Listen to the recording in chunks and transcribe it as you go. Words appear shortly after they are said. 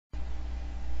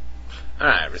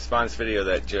Alright, response video,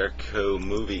 that Jericho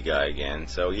movie guy again.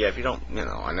 So yeah, if you don't,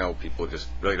 I know people just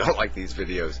really don't like these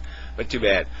videos, but too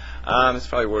bad. It's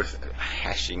probably worth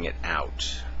hashing it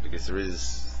out, because there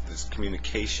is this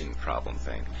communication problem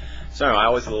thing. So anyway, I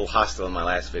was a little hostile in my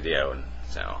last video, and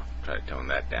so I'll try to tone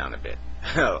that down a bit.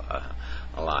 a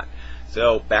lot.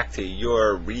 So back to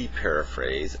your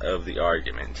re-paraphrase of the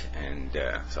argument, and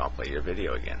so I'll play your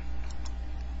video again.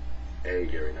 Hey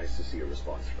Gary, nice to see a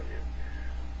response from you.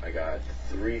 I got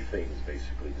 3 things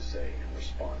basically to say in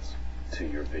response to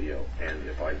your video, and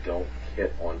if I don't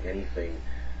hit on anything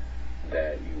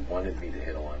that you wanted me to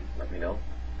hit on, let me know,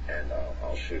 and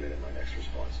I'll shoot it in my next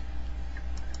response.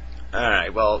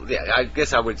 Alright, well, yeah, I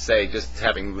guess I would say, just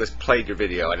having played your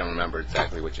video, I don't remember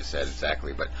exactly what you said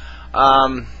exactly, but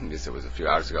I guess it was a few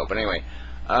hours ago. But anyway,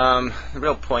 the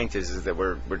real point is that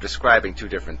we're describing 2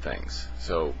 different things.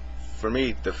 So for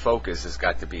me, the focus has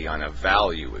got to be on a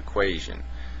value equation.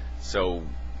 So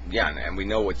yeah, and we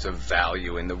know what's of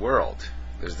value in the world.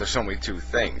 There's only 2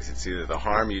 things. It's either the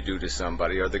harm you do to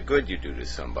somebody or the good you do to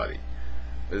somebody.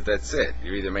 That's it.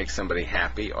 You either make somebody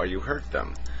happy or you hurt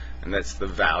them. And that's the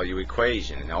value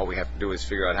equation. And all we have to do is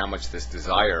figure out how much this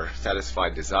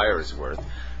satisfied desire is worth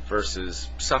versus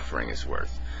suffering is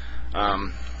worth.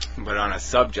 But on a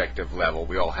subjective level,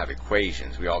 we all have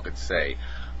equations. We all could say,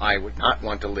 I would not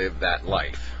want to live that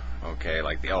life. Okay,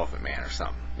 like the Elephant Man or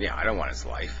something. Yeah, I don't want his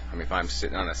life. I mean, if I'm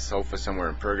sitting on a sofa somewhere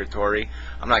in purgatory,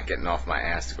 I'm not getting off my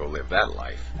ass to go live that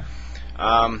life.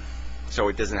 So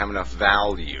it doesn't have enough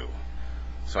value.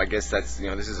 So I guess that's,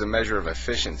 this is a measure of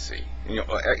efficiency.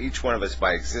 Each one of us,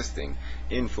 by existing,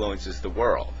 influences the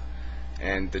world.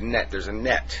 And there's a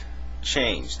net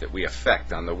change that we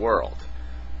affect on the world.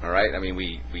 All right? I mean,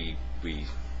 we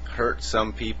hurt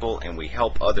some people and we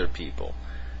help other people.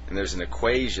 And there's an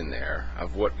equation there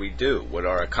of what we do, what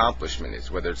our accomplishment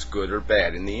is, whether it's good or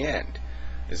bad in the end.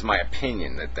 It's my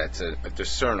opinion that that's a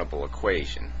discernible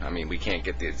equation. I mean, we can't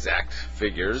get the exact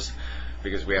figures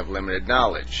because we have limited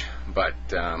knowledge, but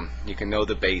you can know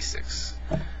the basics,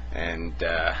 and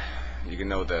you can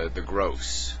know the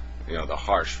gross, the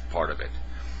harsh part of it.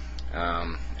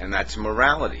 And that's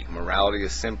morality. Morality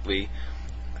is simply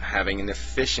having an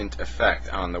efficient effect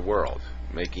on the world,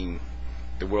 making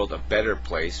the world a better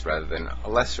place rather than a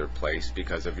lesser place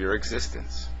because of your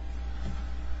existence.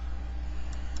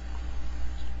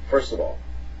 First of all,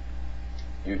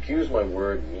 you accuse my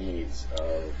word needs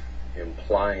of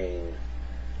implying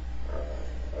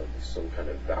some kind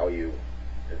of value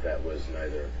that was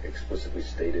neither explicitly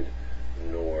stated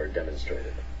nor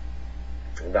demonstrated.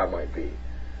 And that might be,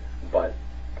 but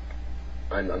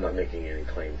I'm not making any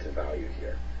claim to value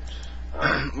here.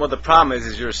 Well, the problem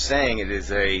is you're saying it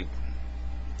is a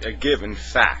given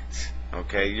fact.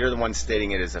 Okay, you're the one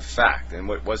stating it as a fact, and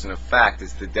what wasn't a fact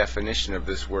is the definition of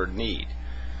this word need,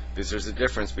 because there's a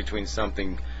difference between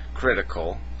something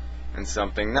critical and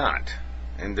something not,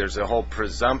 and there's a whole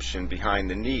presumption behind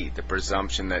the need, the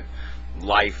presumption that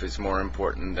life is more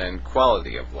important than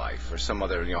quality of life, or some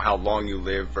other, how long you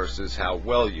live versus how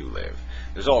well you live.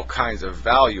 There's all kinds of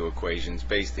value equations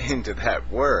based into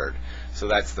that word. So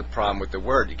that's the problem with the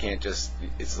word. You can't just,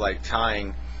 it's like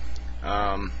tying,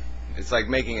 it's like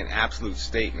making an absolute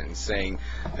statement and saying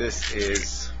this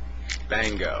is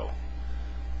bango.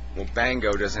 Well,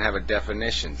 bango doesn't have a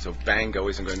definition, so bango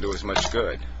isn't going to do as much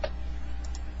good.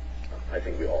 I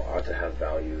think we all ought to have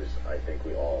values. I think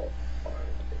we all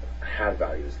have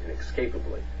values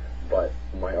inescapably. But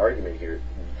my argument here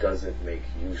doesn't make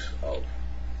use of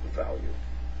value.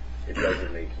 It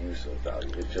doesn't make use of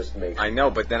value. It just makes... I know,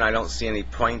 but then I don't see any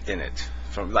point in it.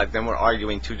 Then we're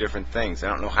arguing 2 different things. I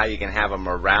don't know how you can have a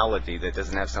morality that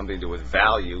doesn't have something to do with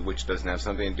value, which doesn't have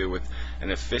something to do with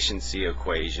an efficiency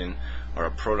equation or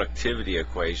a productivity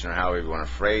equation, or however you want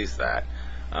to phrase that.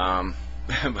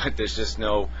 But there's just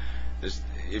no... if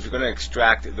you're going to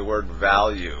extract the word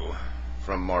value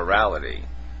from morality,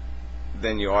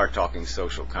 then you are talking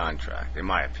social contract, in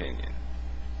my opinion.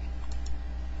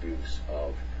 Use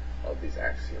of these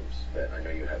axioms that I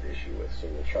know you have issue with, so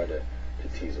we'll try to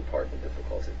tease apart the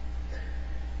difficulty.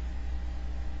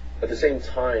 At the same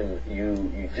time,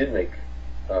 you did make,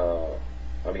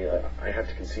 I have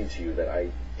to concede to you that I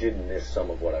did miss some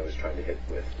of what I was trying to hit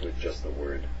with just the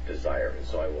word desire, and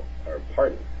so I will, or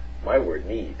pardon, my word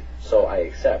need, so I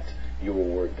accept your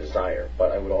word desire,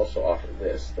 but I would also offer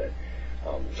this, that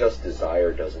just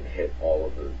desire doesn't hit all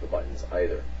of the buttons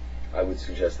either. I would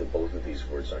suggest that both of these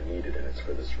words are needed, and it's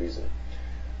for this reason.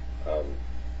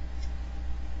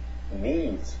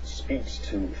 Needs speaks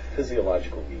to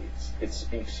physiological needs. It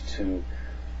speaks to...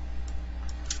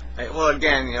 Well,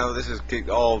 again, this is could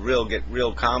all get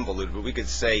real convoluted, but we could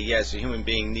say, yes, a human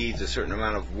being needs a certain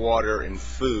amount of water and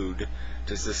food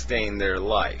to sustain their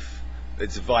life.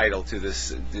 It's vital to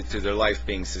their life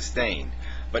being sustained.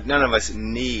 But none of us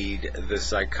need the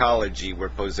psychology we're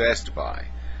possessed by.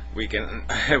 We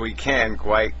can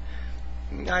quite,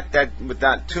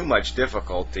 without too much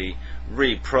difficulty,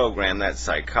 reprogram that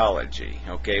psychology.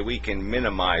 Okay, we can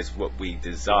minimize what we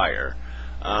desire.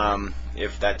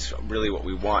 If that's really what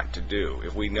we want to do,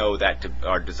 if we know that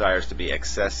our desires to be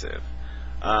excessive,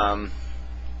 and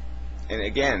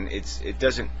again,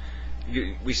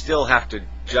 we still have to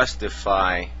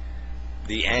justify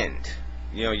the end.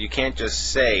 You can't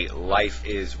just say life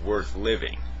is worth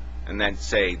living, and then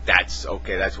say that's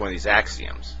okay. That's one of these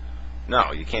axioms.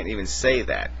 No, you can't even say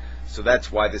that. So that's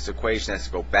why this equation has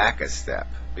to go back a step,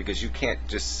 because you can't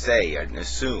just say and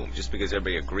assume just because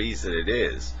everybody agrees that it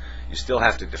is. You still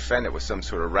have to defend it with some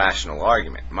sort of rational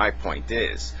argument. My point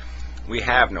is, we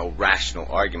have no rational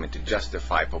argument to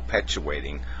justify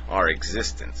perpetuating our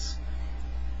existence.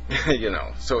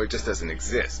 So it just doesn't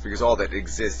exist, because all that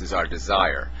exists is our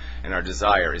desire, and our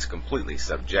desire is completely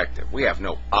subjective. We have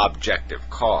no objective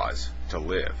cause to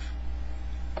live.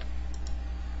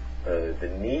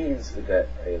 The needs that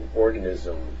an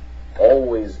organism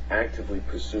always actively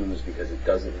pursues because it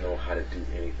doesn't know how to do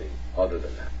anything other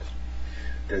than that.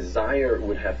 Desire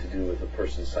would have to do with a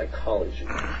person's psychology,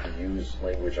 to use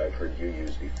language I've heard you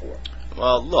use before.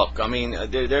 Well, look,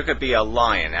 there could be a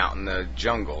lion out in the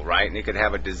jungle, right? And it could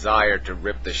have a desire to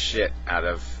rip the shit out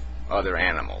of other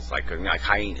animals, like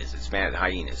hyenas. It's mad at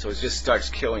hyenas. So it just starts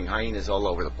killing hyenas all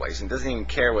over the place, and doesn't even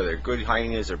care whether they're good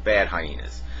hyenas or bad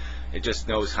hyenas. It just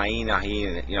knows hyena.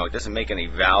 It doesn't make any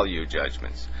value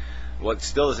judgments. Well, it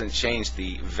still doesn't change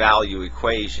the value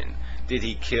equation. Did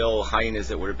he kill hyenas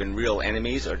that would have been real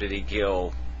enemies, or did he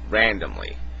kill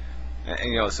randomly?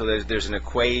 And so there's an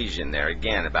equation there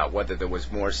again about whether there was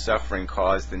more suffering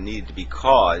caused than needed to be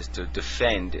caused to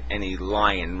defend any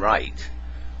lion right.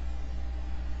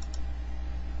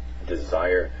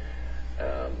 Desire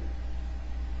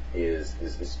is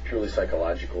purely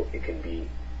psychological. It can be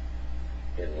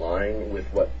in line with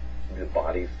what the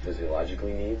body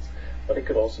physiologically needs, but it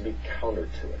could also be counter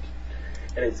to it.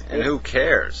 And who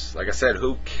cares? Like I said,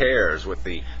 who cares what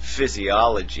the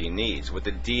physiology needs, what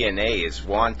the DNA is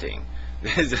wanting?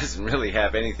 This doesn't really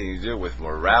have anything to do with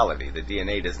morality. The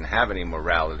DNA doesn't have any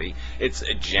morality. Its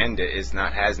agenda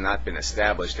has not been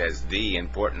established as the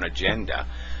important agenda,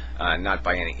 not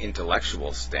by any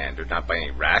intellectual standard, not by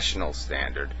any rational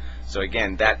standard. So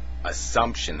again, that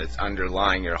assumption that's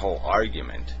underlying your whole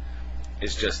argument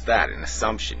is just that, an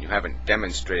assumption. You haven't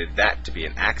demonstrated that to be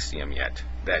an axiom yet,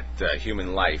 that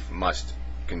human life must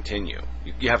continue.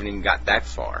 You haven't even got that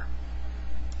far.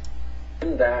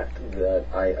 In that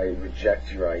I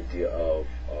reject your idea of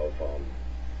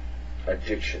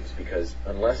addictions, because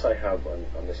unless I have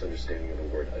a misunderstanding of the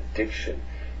word, addiction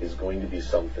is going to be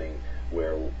something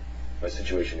where a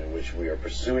situation in which we are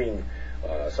pursuing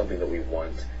something that we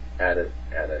want at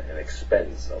an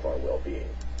expense of our well-being.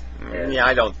 Yeah,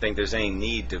 I don't think there's any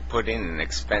need to put in an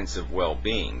expense of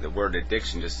well-being. The word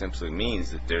addiction just simply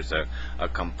means that there's a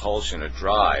compulsion, a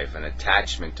drive, an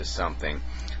attachment to something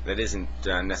that isn't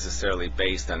necessarily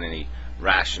based on any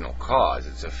rational cause.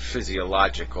 It's a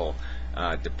physiological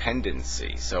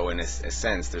dependency. So in a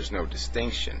sense, there's no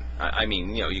distinction.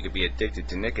 You could be addicted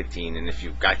to nicotine, and if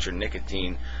you've got your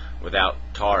nicotine without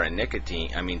tar,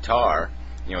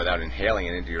 without inhaling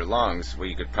it into your lungs, well,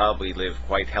 you could probably live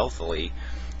quite healthily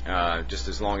just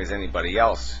as long as anybody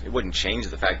else. It wouldn't change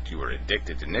the fact that you were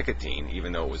addicted to nicotine,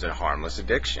 even though it was a harmless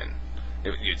addiction.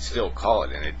 You'd still call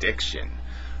it an addiction.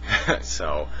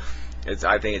 So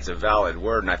I think it's a valid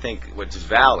word, and I think what's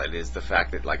valid is the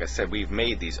fact that, like I said, we've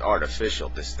made these artificial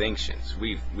distinctions.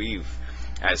 We've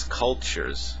as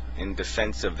cultures, in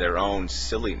defense of their own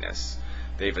silliness,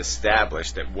 they've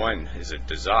established that one is a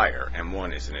desire and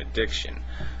one is an addiction.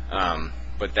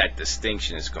 But that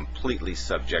distinction is completely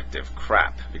subjective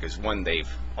crap, because one they've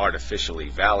artificially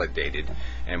validated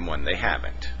and one they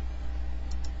haven't.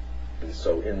 And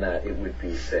so in that, it would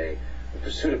be, say, the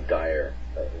pursuit of desire,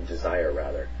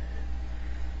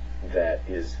 that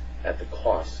is at the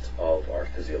cost of our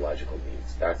physiological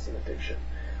needs. That's an addiction.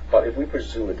 But if we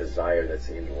pursue a desire that's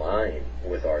in line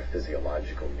with our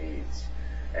physiological needs,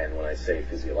 and when I say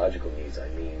physiological needs, I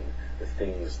mean the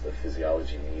things the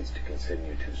physiology needs to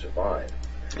continue to survive.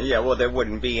 Yeah, well, there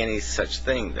wouldn't be any such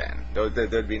thing then.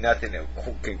 There'd be nothing that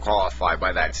can qualify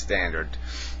by that standard,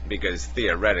 because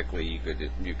theoretically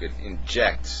you could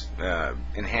inject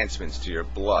enhancements to your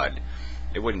blood.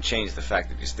 It wouldn't change the fact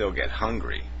that you still get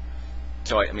hungry.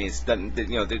 So I mean,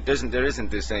 there isn't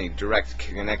this any direct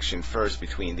connection first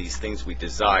between these things we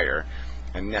desire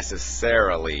and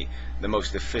necessarily the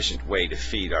most efficient way to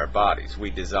feed our bodies. We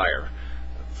desire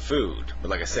food, but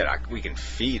like I said, we can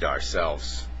feed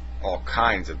ourselves all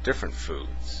kinds of different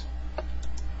foods.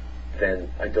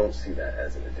 Then I don't see that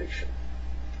as an addiction.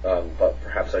 But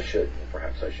perhaps I should.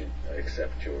 Perhaps I should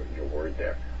accept your word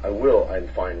there. I'm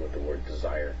fine with the word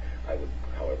desire. I would,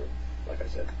 however, like I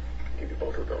said, give you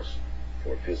both of those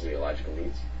for physiological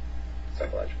needs,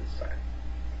 psychological desire.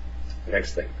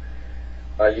 Next thing.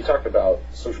 You talked about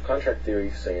social contract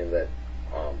theory, saying that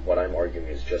what I'm arguing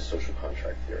is just social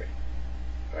contract theory.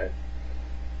 Right?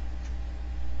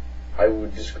 I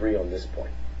would disagree on this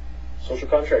point. Social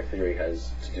contract theory has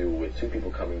to do with two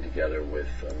people coming together with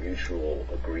a mutual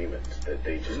agreement that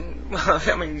they just... Well,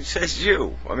 I mean, says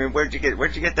you. I mean, where'd you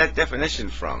get that definition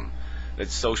from? That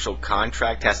social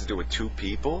contract has to do with two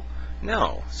people?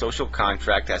 No. Social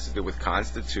contract has to do with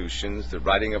constitutions, the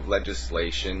writing of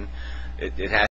legislation. It has